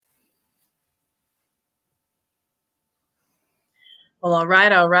Well, all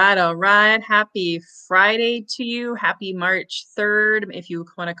right, all right, all right. Happy Friday to you. Happy March 3rd, if you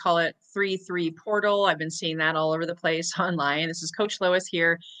want to call it 3-3 portal. I've been seeing that all over the place online. This is Coach Lois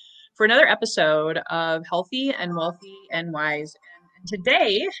here for another episode of Healthy and Wealthy and Wise. And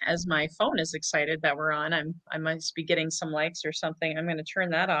today, as my phone is excited that we're on, I must be getting some likes or something. I'm going to turn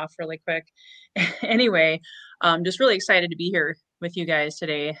that off really quick. Anyway, just really excited to be here with you guys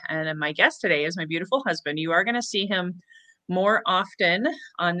today. And my guest today is my beautiful husband. You are going to see him more often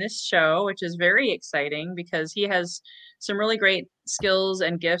on this show, which is very exciting because he has some really great skills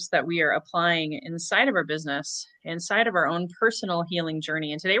and gifts that we are applying inside of our business, inside of our own personal healing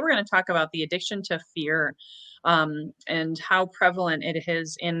journey. And today we're going to talk about the addiction to fear, and how prevalent it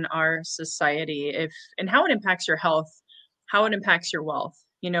is in our society, and how it impacts your health, how it impacts your wealth.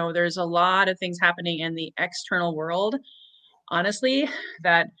 You know, there's a lot of things happening in the external world, honestly,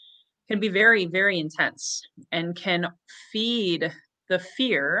 that can be very, very intense and can feed the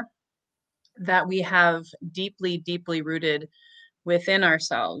fear that we have deeply, deeply rooted within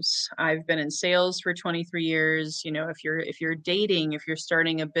ourselves. I've been in sales for 23 years. You know, if you're dating, if you're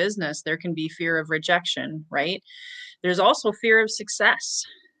starting a business, there can be fear of rejection, right? There's also fear of success,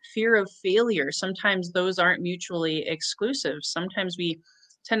 fear of failure. Sometimes those aren't mutually exclusive. Sometimes we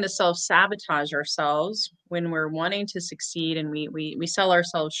tend to self-sabotage ourselves when we're wanting to succeed, and we sell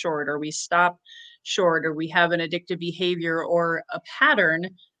ourselves short, or we stop short, or we have an addictive behavior or a pattern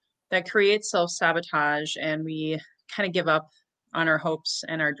that creates self-sabotage, and we kind of give up on our hopes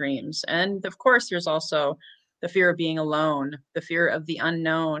and our dreams. And of course, there's also the fear of being alone, the fear of the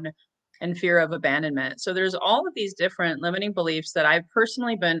unknown, and fear of abandonment. So there's all of these different limiting beliefs that I've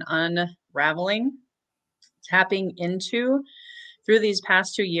personally been unraveling, tapping into through these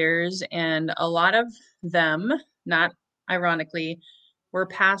past 2 years. And a lot of them, not ironically, were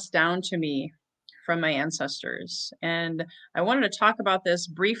passed down to me from my ancestors. And I wanted to talk about this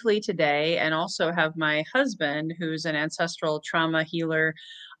briefly today, and also have my husband, who's an ancestral trauma healer.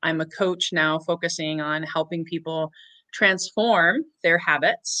 I'm a coach now, focusing on helping people transform their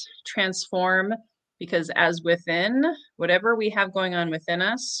habits, transform, because as within, whatever we have going on within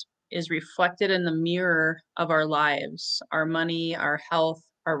us is reflected in the mirror of our lives, our money, our health,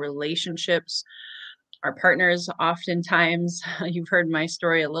 our relationships, our partners. Oftentimes, you've heard my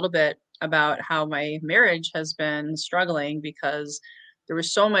story a little bit about how my marriage has been struggling because there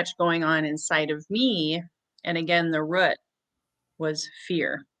was so much going on inside of me. And again, the root was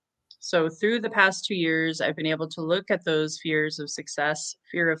fear. So, through the past 2 years, I've been able to look at those fears of success,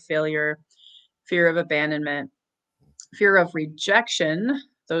 fear of failure, fear of abandonment, fear of rejection.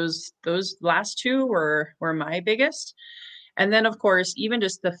 Those last two were my biggest. And then, of course, even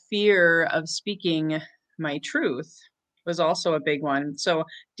just the fear of speaking my truth was also a big one. So,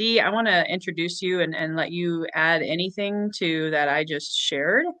 Dee, I want to introduce you, and let you add anything to that I just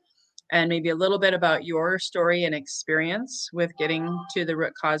shared, and maybe a little bit about your story and experience with getting to the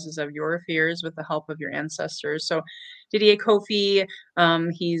root causes of your fears with the help of your ancestors. So, Didier Kofi,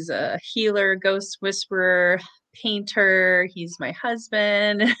 he's a healer, ghost whisperer, painter. He's my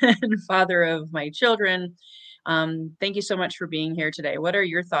husband and father of my children. Thank you so much for being here today. What are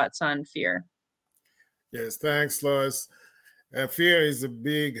your thoughts on fear? Yes, thanks, Lois. Fear is a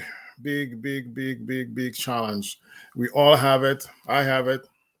big, big challenge. We all have it. I have it.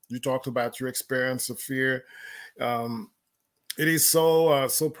 You talked about your experience of fear. Um, it is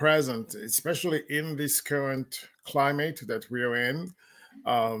so present, especially in this current climate that we're in.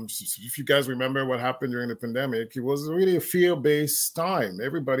 If you guys remember what happened during the pandemic, it was really a fear-based time.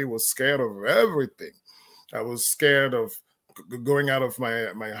 Everybody was scared of everything. I was scared of going out of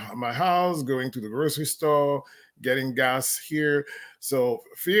my house, going to the grocery store, getting gas here. So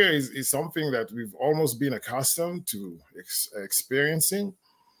fear is something that we've almost been accustomed to experiencing,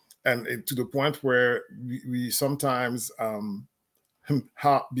 and to the point where we sometimes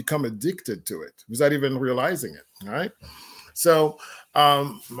become addicted to it without even realizing it. Right. So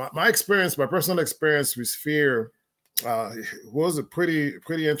my experience, my personal experience with fear, was a pretty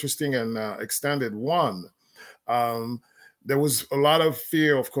interesting and extended one. Um, there was a lot of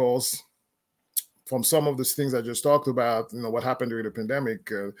fear, of course, from some of these things I just talked about. You know, what happened during the pandemic,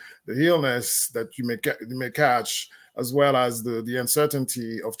 the illness that you may catch, as well as the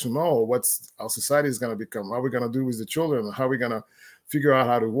uncertainty of tomorrow, what's our society is going to become, what we're going to do with the children, how we're going to figure out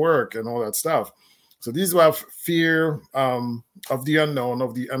how to work, and all that stuff. So these were fear of the unknown,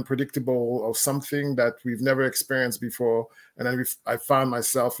 of the unpredictable, of something that we've never experienced before. And then I found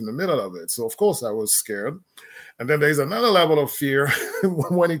myself in the middle of it. So of course I was scared. And then there's another level of fear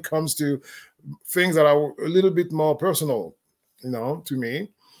when it comes to things that are a little bit more personal, to me.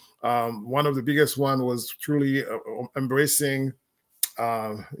 One of the biggest one was truly embracing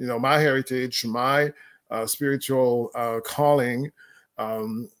my heritage, my spiritual calling.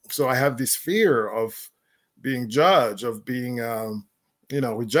 So I have this fear of being judged, of being,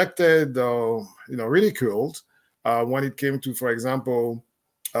 rejected, ridiculed when it came to, for example,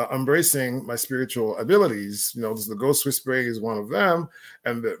 embracing my spiritual abilities. The ghost whispering is one of them.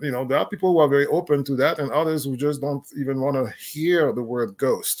 And, there are people who are very open to that and others who just don't even want to hear the word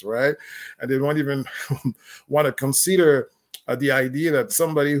ghost, right? And they don't even want to consider the idea that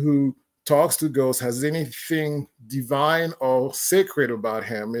somebody who talks to ghosts has anything divine or sacred about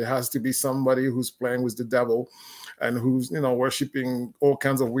him. It has to be somebody who's playing with the devil and who's, worshiping all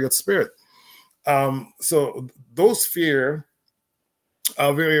kinds of weird spirit. So those fear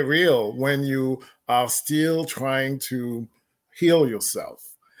are very real when you are still trying to heal yourself,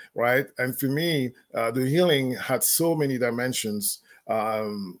 right? And for me, the healing had so many dimensions.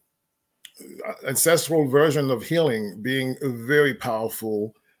 Ancestral version of healing being a very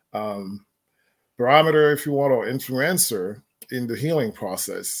powerful parameter, if you want, or influencer in the healing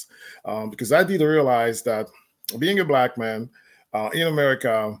process. Because I did realize that being a Black man in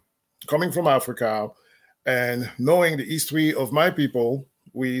America, coming from Africa, and knowing the history of my people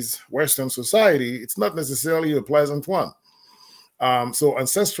with Western society, it's not necessarily a pleasant one. So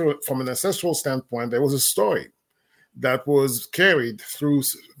from an ancestral standpoint, there was a story that was carried through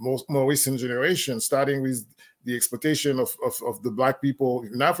more recent generations, starting with the exploitation of the Black people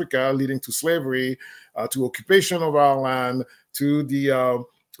in Africa, leading to slavery, to occupation of our land, to the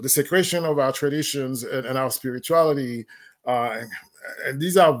desecration of our traditions and our spirituality. And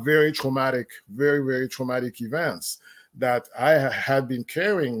these are very traumatic, very, very traumatic events that I had been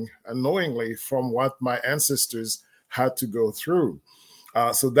carrying unknowingly from what my ancestors had to go through.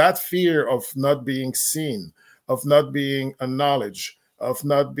 So that fear of not being seen, of not being acknowledged, of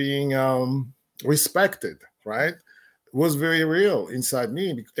not being respected, right, was very real inside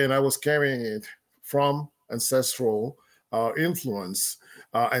me. And I was carrying it from ancestral influence.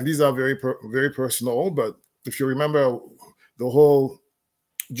 And these are very, very personal. But if you remember the whole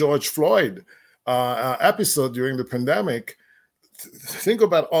George Floyd episode during the pandemic, think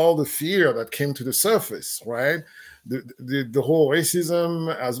about all the fear that came to the surface, right? The whole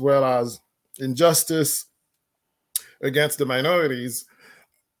racism as well as injustice against the minorities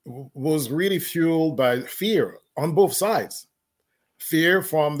was really fueled by fear on both sides. Fear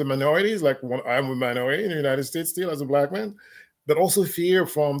from the minorities, like I'm a minority in the United States still as a Black man, but also fear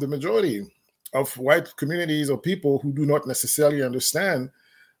from the majority of white communities or people who do not necessarily understand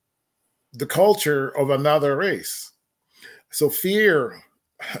the culture of another race. So fear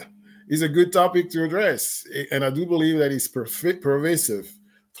is a good topic to address. And I do believe that it's pervasive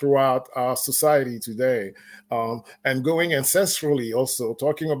throughout our society today. And going ancestrally also,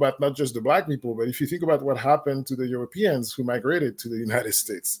 talking about not just the Black people, but if you think about what happened to the Europeans who migrated to the United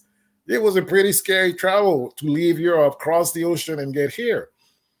States, it was a pretty scary travel to leave Europe, cross the ocean and get here.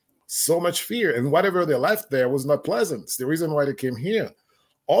 So much fear. And whatever they left there was not pleasant. It's the reason why they came here.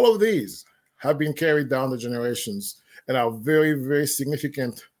 All of these have been carried down the generations and are very, very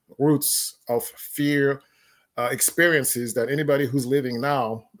significant roots of fear experiences that anybody who's living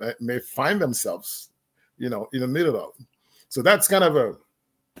now may find themselves, in the middle of. So that's kind of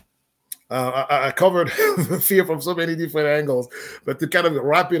I covered fear from so many different angles, but to kind of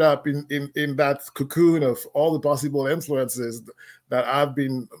wrap it up in that cocoon of all the possible influences that I've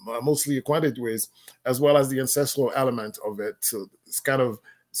been mostly acquainted with, as well as the ancestral element of it. So it's kind of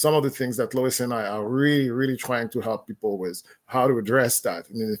some of the things that Lois and I are really, really trying to help people with, how to address that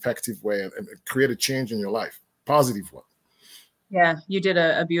in an effective way and create a change in your life, positive one. Yeah, you did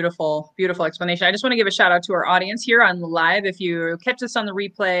a beautiful, beautiful explanation. I just want to give a shout out to our audience here on the live. If you catch this on the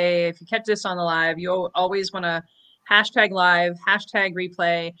replay, if you catch this on the live, you always want to hashtag live, hashtag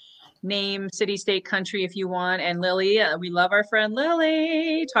replay, name, city, state, country if you want. And Lily, we love our friend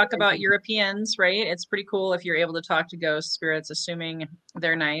Lily. Talk about Europeans, right? It's pretty cool if you're able to talk to ghost spirits, assuming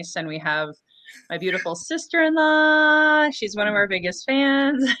they're nice. And we have my beautiful sister-in-law. She's one of our biggest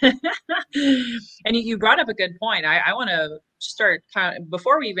fans. And you brought up a good point. I want to start kind of,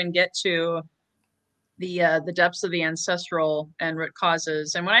 before we even get to the depths of the ancestral and root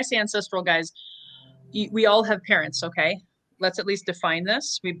causes. And when I say ancestral, guys, we all have parents, okay? Let's at least define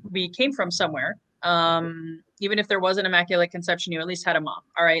this. We came from somewhere. Even if there was an immaculate conception, you at least had a mom.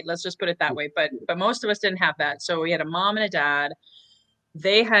 All right, let's just put it that way. But most of us didn't have that. So we had a mom and a dad.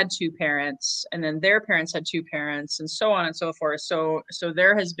 They had two parents, and then their parents had two parents, and so on and so forth. So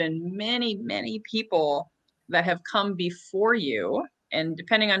there has been many, many people that have come before you. And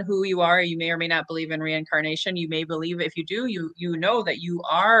depending on who you are, you may or may not believe in reincarnation. You may believe, if you do, you know that you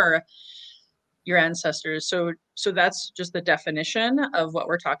are your ancestors. So So that's just the definition of what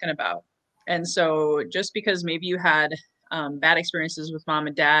we're talking about. And so just because maybe you had bad experiences with mom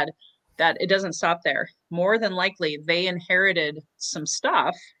and dad, that it doesn't stop there. More than likely, they inherited some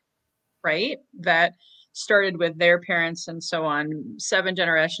stuff, right? That started with their parents and so on, 7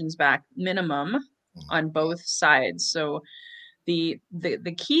 generations back minimum on both sides. So the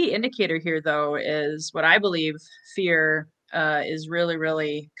key indicator here, though, is what I believe fear is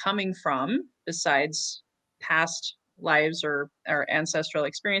really coming from, besides past lives or ancestral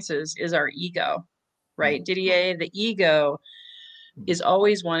experiences, is our ego, right? Didier, the ego is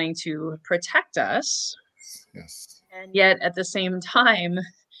always wanting to protect us. Yes. And yet at the same time,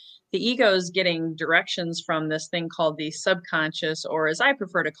 the ego is getting directions from this thing called the subconscious, or as I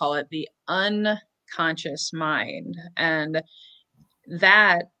prefer to call it, the unconscious mind. And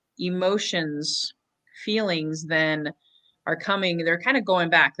that emotions, feelings then are coming, they're kind of going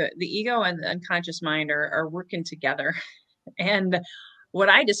back. The ego and the unconscious mind are working together. And what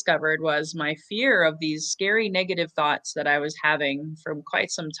I discovered was my fear of these scary negative thoughts that I was having from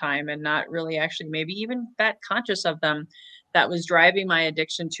quite some time and not really actually maybe even that conscious of them, that was driving my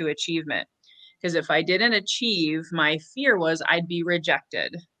addiction to achievement. Because if I didn't achieve, my fear was I'd be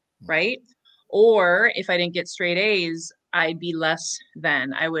rejected, right? Or if I didn't get straight A's, I'd be less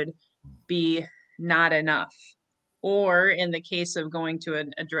than, I would be not enough. Or in the case of going to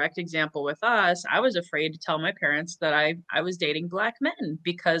a direct example with us, I was afraid to tell my parents that I was dating Black men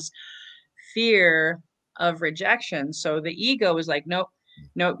because fear of rejection. So the ego was like, nope,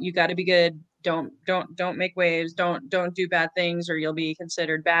 nope, you got to be good. Don't make waves. Don't do bad things, or you'll be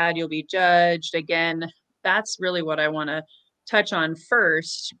considered bad. You'll be judged. Again, that's really what I want to touch on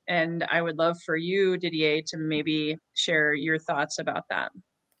first. And I would love for you, Didier, to maybe share your thoughts about that.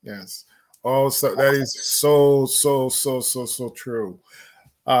 Yes. Oh, so that is so true.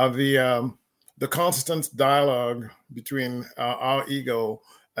 The constant dialogue between our ego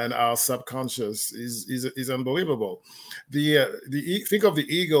and our subconscious is unbelievable. Think of the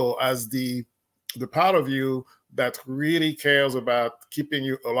ego as the part of you that really cares about keeping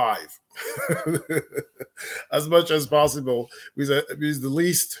you alive as much as possible, with the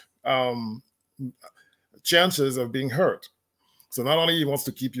least chances of being hurt. So not only he wants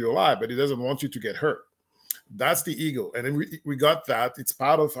to keep you alive, but he doesn't want you to get hurt. That's the ego. And then we got that. It's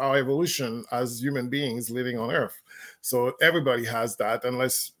part of our evolution as human beings living on earth. So everybody has that,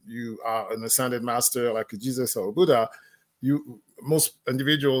 unless you are an ascended master like Jesus or Buddha. Most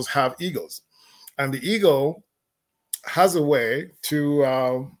individuals have egos. And the ego has a way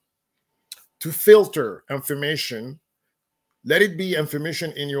to filter information. Let it be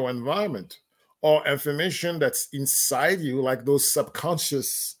information in your environment or information that's inside you, like those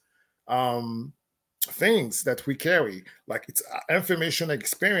subconscious things that we carry, like it's information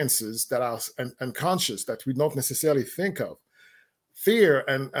experiences that are unconscious that we don't necessarily think of. Fear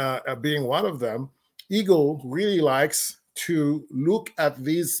and being one of them. Ego really likes to look at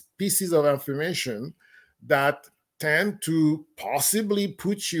these pieces of information that tend to possibly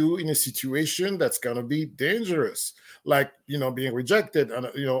put you in a situation that's going to be dangerous, like being rejected, and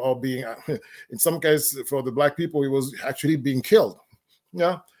or being in some cases for the Black people, it was actually being killed.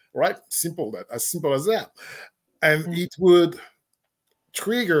 Yeah, right. As simple as that. And it would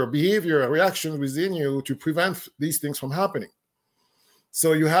trigger behavior reactions within you to prevent these things from happening.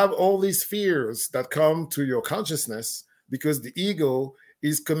 So you have all these fears that come to your consciousness because the ego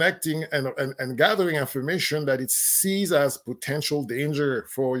is connecting and gathering information that it sees as potential danger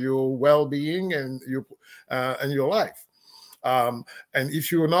for your well-being and your life. And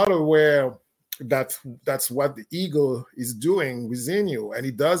if you're not aware that that's what the ego is doing within you, and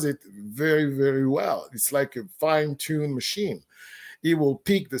it does it very, very well. It's like a fine-tuned machine. It will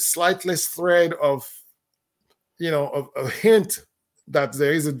pick the slightest thread of a hint that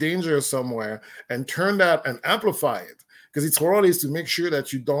there is a danger somewhere and turn that and amplify it, because its role is to make sure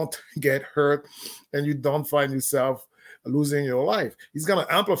that you don't get hurt and you don't find yourself losing your life. He's going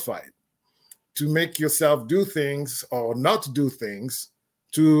to amplify it to make yourself do things or not do things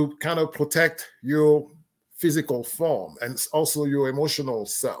to kind of protect your physical form and also your emotional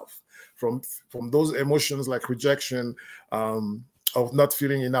self from those emotions like rejection, of not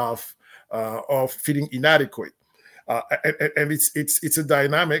feeling enough, of feeling inadequate. And it's a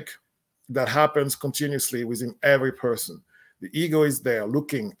dynamic that happens continuously within every person. The ego is there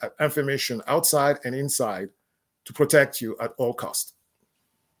looking at information outside and inside to protect you at all costs.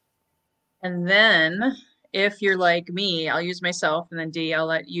 And then if you're like me, I'll use myself, and then Dee, I'll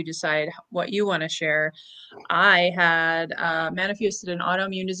let you decide what you want to share. I had manifested an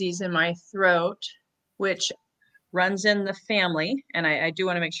autoimmune disease in my throat, which runs in the family. And I do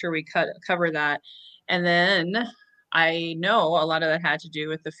want to make sure we cover that. And then I know a lot of that had to do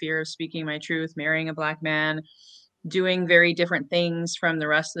with the fear of speaking my truth, marrying a Black man, doing very different things from the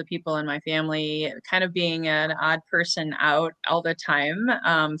rest of the people in my family, kind of being an odd person out all the time,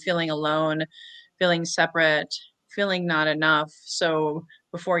 feeling alone, feeling separate, feeling not enough. So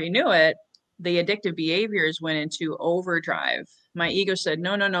before you knew it, the addictive behaviors went into overdrive. My ego said,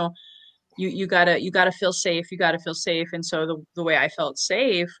 no, no, no, you gotta feel safe. You gotta feel safe. And so the way I felt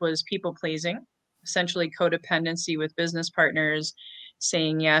safe was people pleasing, essentially codependency with business partners,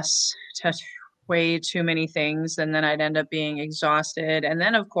 saying yes to way too many things. And then I'd end up being exhausted. And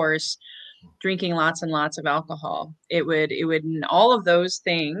then of course, drinking lots and lots of alcohol. It would, all of those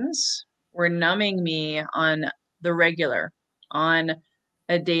things were numbing me on the regular, on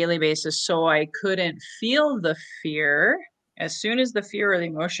a daily basis. So I couldn't feel the fear. As soon as the fear or the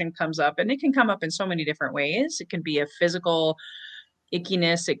emotion comes up, and it can come up in so many different ways, it can be a physical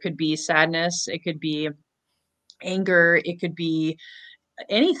ickiness, it could be sadness, it could be anger, it could be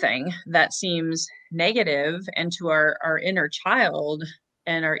anything that seems negative. And to our inner child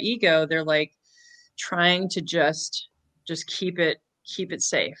and our ego, they're like trying to just keep it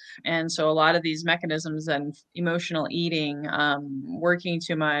safe. And so a lot of these mechanisms and emotional eating, working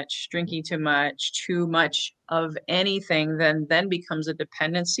too much, drinking too much of anything, then becomes a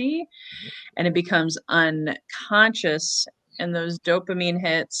dependency, and it becomes unconscious. And those dopamine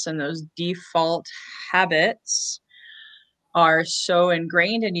hits and those default habits are so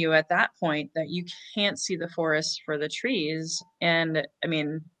ingrained in you at that point that you can't see the forest for the trees. And I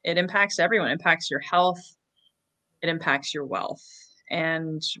mean, it impacts everyone. It impacts your health, it impacts your wealth.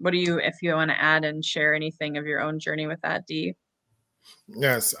 And what do you, if you want to add and share anything of your own journey with that, Dee?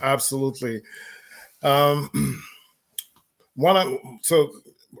 Yes, absolutely. Um, so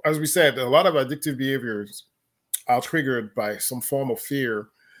as we said, a lot of addictive behaviors are triggered by some form of fear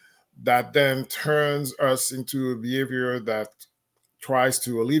that then turns us into a behavior that tries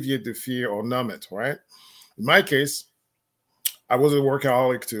to alleviate the fear or numb it, right? In my case, I was a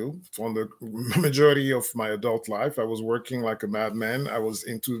workaholic too. For the majority of my adult life, I was working like a madman. I was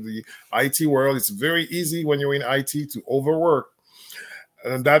into the IT world. It's very easy when you're in IT to overwork.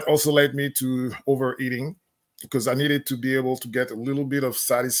 And that also led me to overeating because I needed to be able to get a little bit of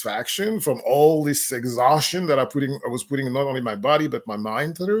satisfaction from all this exhaustion that I was putting not only my body, but my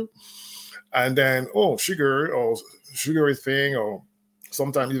mind through. And then, sugar or sugary thing, or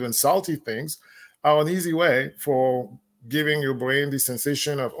sometimes even salty things are an easy way for giving your brain the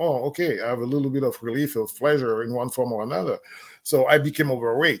sensation of, okay, I have a little bit of relief of pleasure in one form or another. So I became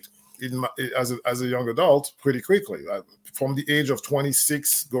overweight as a young adult pretty quickly. From the age of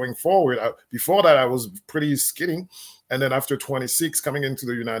 26 going forward, before that I was pretty skinny. And then after 26, coming into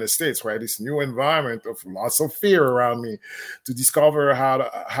the United States, right, this new environment of lots of fear around me, to discover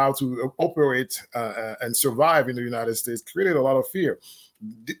how to operate and survive in the United States created a lot of fear.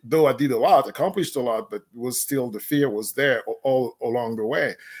 Though I did a lot, accomplished a lot, but the fear was there all along the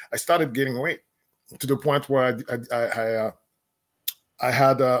way. I started gaining weight to the point where I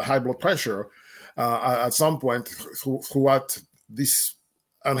had high blood pressure at some point throughout this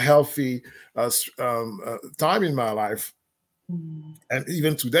unhealthy time in my life. And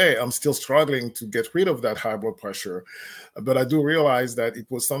even today, I'm still struggling to get rid of that high blood pressure. But I do realize that it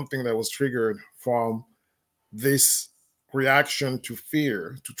was something that was triggered from this reaction to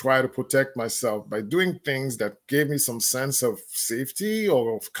fear, to try to protect myself by doing things that gave me some sense of safety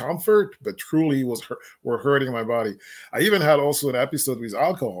or of comfort, but truly were hurting my body. I even had also an episode with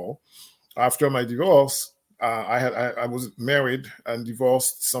alcohol after my divorce. I was married and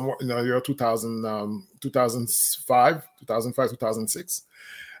divorced somewhere in the year 2005, 2006.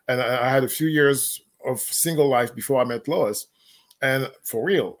 And I had a few years of single life before I met Lois. And for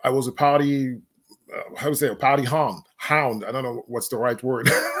real, I was a party hound. I don't know what's the right word.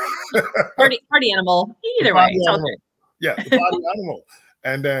 party animal. Either way. Animal. Yeah, the party animal.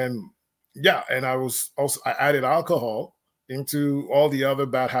 And then, and I added alcohol into all the other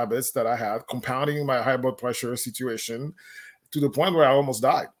bad habits that I had, compounding my high blood pressure situation to the point where I almost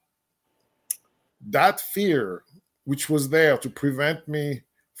died. That fear, which was there to prevent me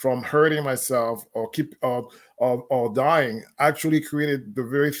from hurting myself or dying, actually created the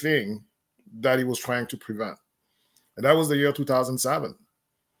very thing that he was trying to prevent. And that was the year 2007.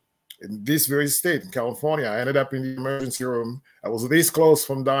 In this very state, in California, I ended up in the emergency room. I was this close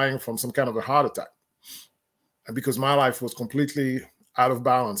from dying from some kind of a heart attack. And because my life was completely out of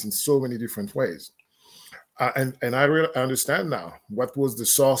balance in so many different ways. And I really understand now what was the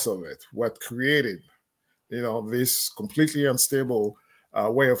source of it, what created, this completely unstable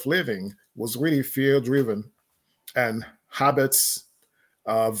way of living was really fear-driven and habits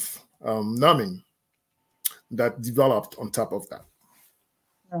of numbing that developed on top of that.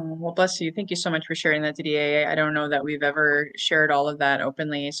 Oh, well, bless you. Thank you so much for sharing that, DDA. I don't know that we've ever shared all of that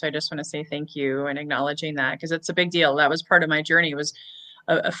openly. So I just want to say thank you and acknowledging that because it's a big deal. That was part of my journey, was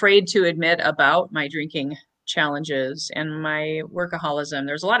afraid to admit about my drinking challenges and my workaholism.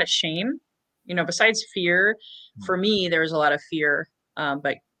 There's a lot of shame, besides fear. For me, there was a lot of fear,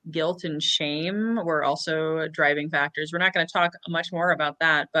 but guilt and shame were also driving factors. We're not going to talk much more about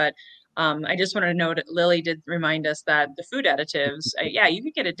that, but I just wanted to note that Lily did remind us that the food additives, yeah, you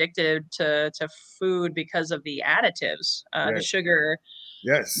could get addicted to food because of the additives, the Yes. sugar,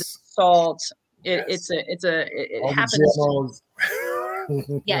 the Yes. salt. Yes. It All the happens.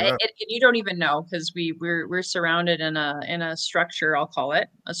 Yeah. You don't even know because we're surrounded in a structure. I'll call it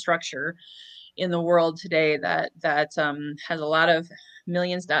a structure in the world today that has a lot of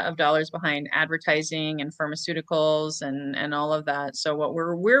millions of dollars behind advertising and pharmaceuticals and all of that. So what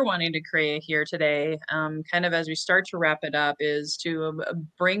we're wanting to create here today, kind of as we start to wrap it up, is to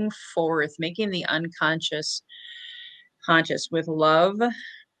bring forth making the unconscious conscious with love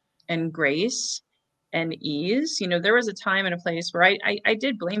and grace and ease. There was a time and a place where I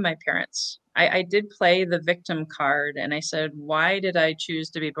did blame my parents. I did play the victim card and I said, why did I choose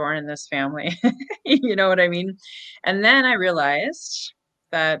to be born in this family? You know what I mean? And then I realized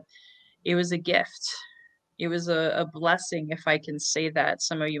that it was a gift. It was a blessing, if I can say that.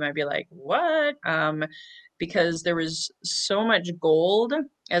 Some of you might be like, what? Because there was so much gold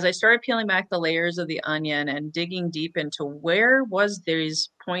as I started peeling back the layers of the onion and digging deep into where was these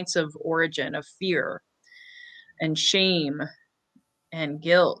points of origin of fear and shame and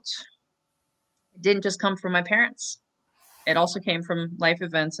guilt. It didn't just come from my parents. It also came from life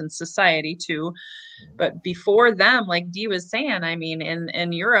events and society too. But before them, like Dee was saying, I mean,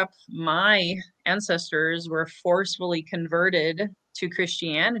 in Europe, my ancestors were forcefully converted to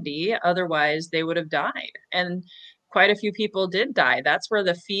Christianity. Otherwise, they would have died. And quite a few people did die. That's where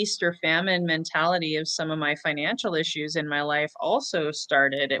the feast or famine mentality of some of my financial issues in my life also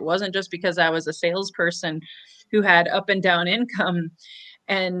started. It wasn't just because I was a salesperson who had up and down income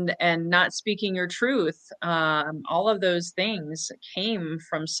and not speaking your truth. All of those things came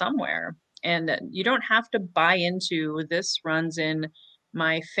from somewhere, and you don't have to buy into this runs in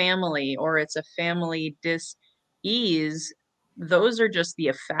my family or it's a family dis-ease. Those are just the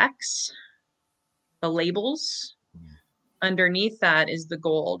effects, the labels. Underneath that is the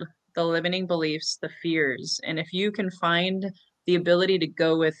gold, the limiting beliefs, the fears. And if you can find the ability to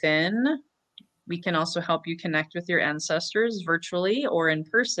go within, we can also help you connect with your ancestors virtually or in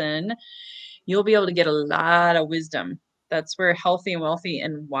person. You'll be able to get a lot of wisdom. That's where healthy and wealthy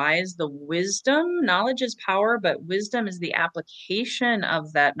and wise, the wisdom, knowledge is power, but wisdom is the application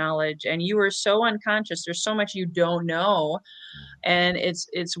of that knowledge. And you are so unconscious. There's so much you don't know. And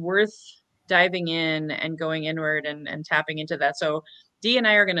it's worth diving in and going inward and tapping into that. So Dee and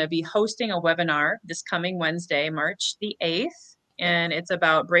I are going to be hosting a webinar this coming Wednesday, March the 8th. And it's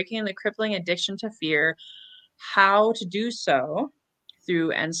about breaking the crippling addiction to fear, how to do so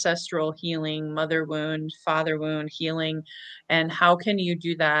through ancestral healing, mother wound, father wound healing, and how can you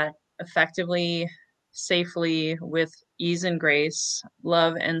do that effectively, safely, with ease and grace,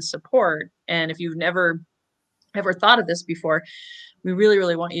 love and support. And if you've never ever thought of this before, we really,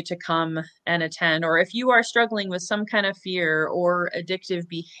 really want you to come and attend. Or if you are struggling with some kind of fear or addictive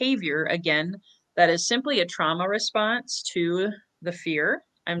behavior, again, that is simply a trauma response to the fear.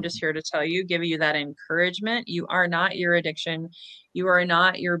 I'm just here to tell you, give you that encouragement. You are not your addiction. You are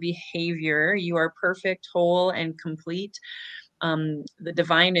not your behavior. You are perfect, whole, and complete. The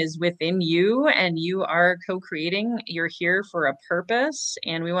divine is within you and you are co-creating. You're here for a purpose,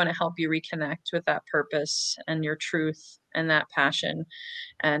 and we want to help you reconnect with that purpose and your truth and that passion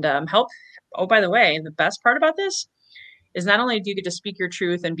and help. Oh, by the way, the best part about this is not only do you get to speak your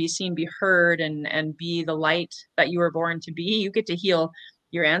truth and be seen, be heard, and be the light that you were born to be, you get to heal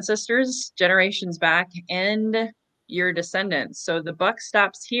your ancestors generations back and your descendants. So the buck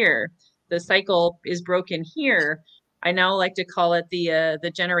stops here. The cycle is broken here. I now like to call it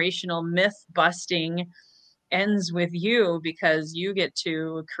the generational myth busting ends with you, because you get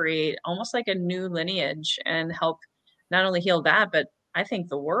to create almost like a new lineage and help not only heal that, but I think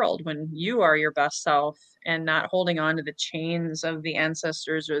the world, when you are your best self and not holding on to the chains of the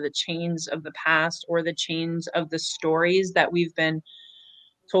ancestors or the chains of the past or the chains of the stories that we've been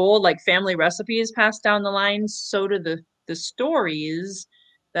told, like family recipes passed down the line, so do the stories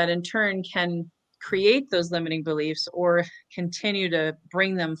that in turn can create those limiting beliefs or continue to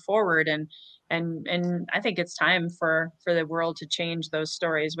bring them forward. And I think it's time for the world to change those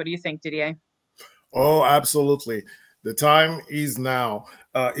stories. What do you think, Didier? Oh, absolutely. The time is now.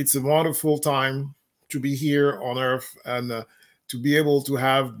 It's a wonderful time to be here on earth and to be able to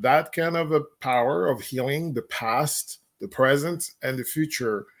have that kind of a power of healing the past, the present, and the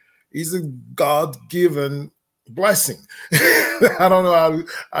future is a God-given blessing. I don't know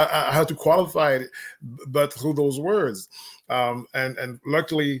how to qualify it, but through those words. And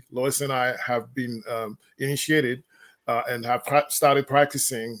luckily, Lois and I have been initiated and have started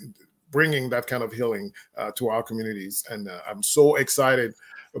practicing bringing that kind of healing to our communities. And I'm so excited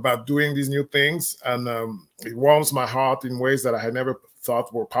about doing these new things. And it warms my heart in ways that I had never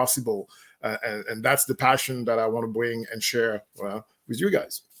thought were possible. And that's the passion that I want to bring and share with you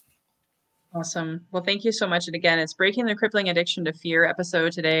guys. Awesome. Well, thank you so much. And again, it's Breaking the Crippling Addiction to Fear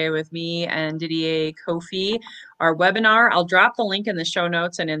episode today with me and Didier Kofi. Our webinar, I'll drop the link in the show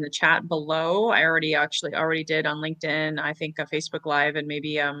notes and in the chat below. I already did on LinkedIn, I think a Facebook Live, and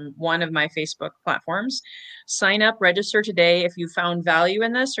maybe one of my Facebook platforms. Sign up, register today if you found value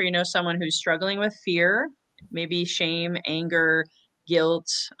in this, or you know someone who's struggling with fear, maybe shame, anger, guilt,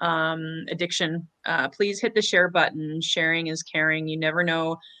 addiction. Please hit the share button. Sharing is caring. You never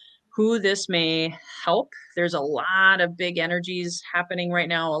know who this may help. There's a lot of big energies happening right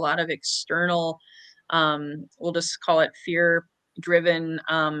now, a lot of external, we'll just call it fear-driven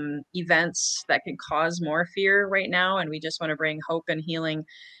events that can cause more fear right now. And we just want to bring hope and healing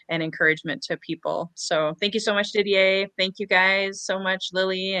and encouragement to people. So thank you so much, Didier. Thank you guys so much,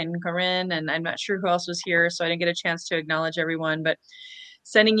 Lily and Corinne. And I'm not sure who else was here, so I didn't get a chance to acknowledge everyone, but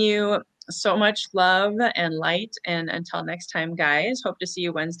sending you so much love and light. And until next time, guys, hope to see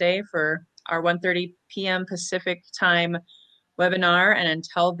you Wednesday for our 1:30 p.m. Pacific time webinar. And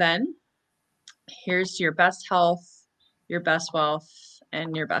until then, here's your best health, your best wealth,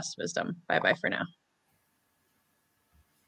 and your best wisdom. Bye-bye for now.